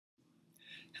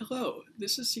Hello,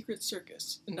 this is Secret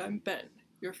Circus, and I'm Ben,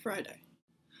 your Friday.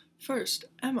 First,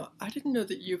 Emma, I didn't know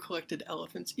that you collected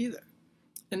elephants either.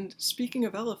 And speaking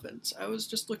of elephants, I was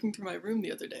just looking through my room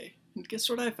the other day, and guess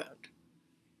what I found?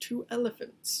 2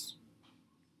 elephants.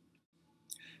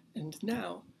 And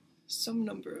now, some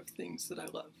number of things that I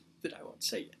love that I won't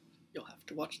say yet. You'll have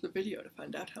to watch the video to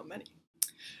find out how many.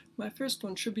 My first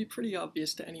one should be pretty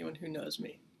obvious to anyone who knows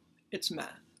me. It's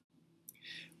math.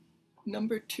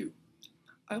 Number 2.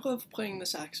 I love playing the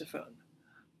saxophone.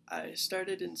 I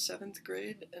started in 7th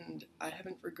grade and I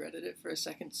haven't regretted it for a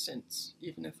second since,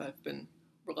 even if I've been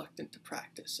reluctant to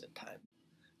practice at times.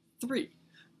 3.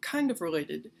 Kind of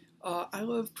related, I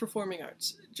love performing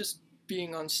arts, just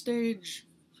being on stage,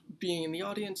 being in the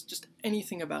audience, just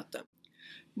anything about them.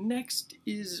 Next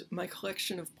is my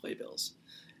collection of playbills.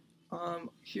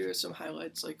 Here are some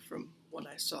highlights like from when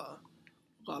I saw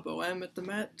La Boheme at the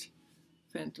Met,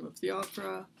 Phantom of the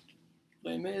Opera,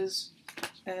 Les Mis,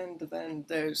 and then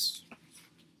there's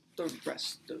the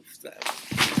rest of them.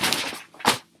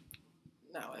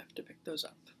 Now I have to pick those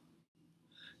up.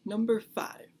 Number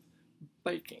 5,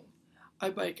 biking. I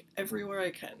bike everywhere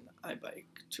I can. I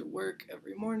bike to work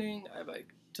every morning, I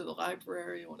bike to the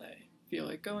library when I feel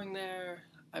like going there,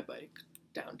 I bike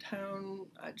downtown,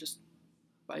 I just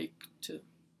bike to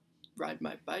ride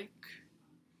my bike.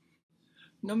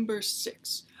 Number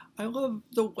 6, I love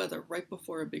the weather right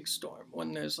before a big storm,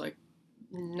 when there's like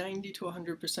 90 to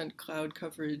 100% cloud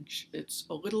coverage, it's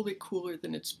a little bit cooler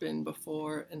than it's been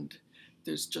before, and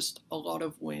there's just a lot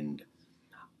of wind.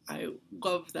 I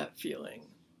love that feeling.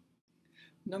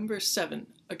 Number 7,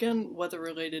 again weather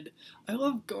related, I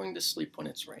love going to sleep when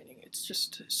it's raining. It's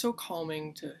just so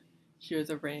calming to hear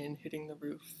the rain hitting the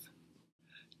roof.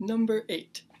 Number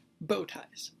 8, bow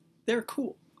ties. They're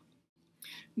cool.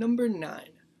 Number 9,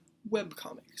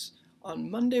 webcomics.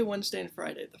 On Monday, Wednesday, and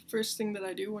Friday, the first thing that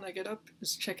I do when I get up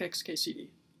is check XKCD.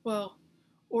 Well,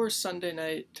 or Sunday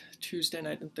night, Tuesday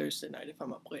night, and Thursday night if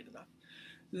I'm up late enough.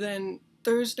 Then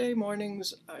Thursday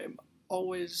mornings, I'm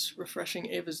always refreshing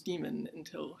Ava's Demon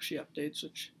until she updates,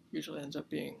 which usually ends up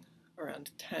being around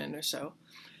 10 or so.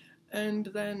 And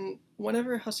then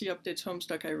whenever Hussie updates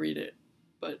Homestuck, I read it,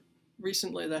 but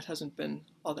recently that hasn't been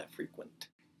all that frequent.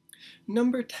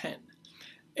 Number 10,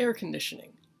 air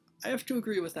conditioning. I have to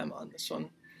agree with Emma on this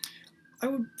one. I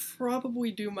would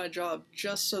probably do my job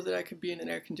just so that I could be in an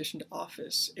air-conditioned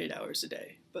office 8 hours a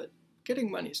day, but getting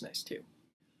money's nice too.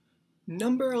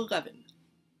 Number 11,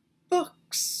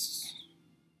 books.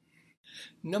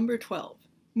 Number 12,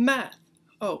 math.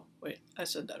 Oh, wait, I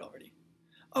said that already.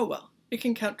 Oh well, it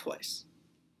can count twice.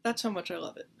 That's how much I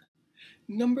love it.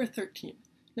 Number 13,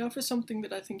 now for something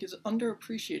that I think is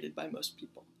underappreciated by most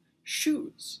people.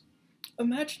 Shoes.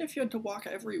 Imagine if you had to walk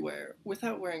everywhere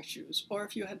without wearing shoes, or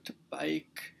if you had to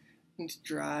bike and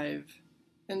drive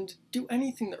and do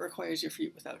anything that requires your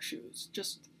feet without shoes.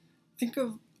 Just think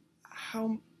of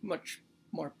how much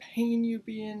more pain you'd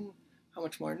be in, how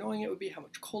much more annoying it would be, how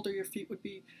much colder your feet would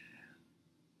be.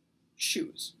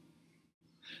 Shoes.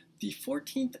 The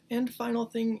 14th and final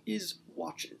thing is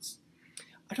watches.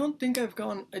 I don't think I've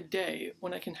gone a day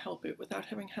when I can help it without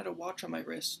having had a watch on my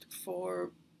wrist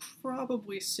for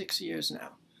probably 6 years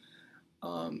now.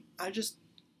 I just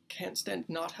can't stand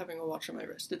not having a watch on my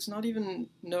wrist. It's not even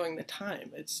knowing the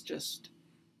time, it's just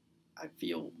I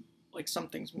feel like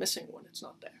something's missing when it's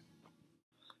not there.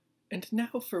 And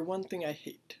now for one thing I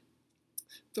hate.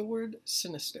 The word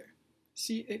sinister.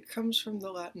 See, it comes from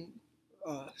the Latin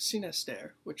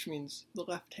sinistere, which means the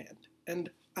left hand,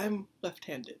 and I'm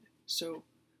left-handed, so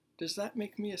does that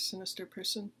make me a sinister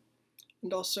person?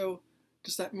 And also,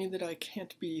 does that mean that I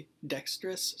can't be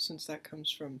dexterous, since that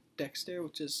comes from dexter,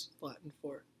 which is Latin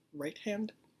for right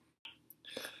hand?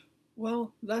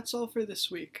 Well, that's all for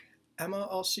this week. Emma,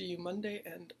 I'll see you Monday,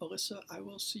 and Alyssa, I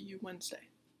will see you Wednesday.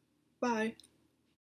 Bye!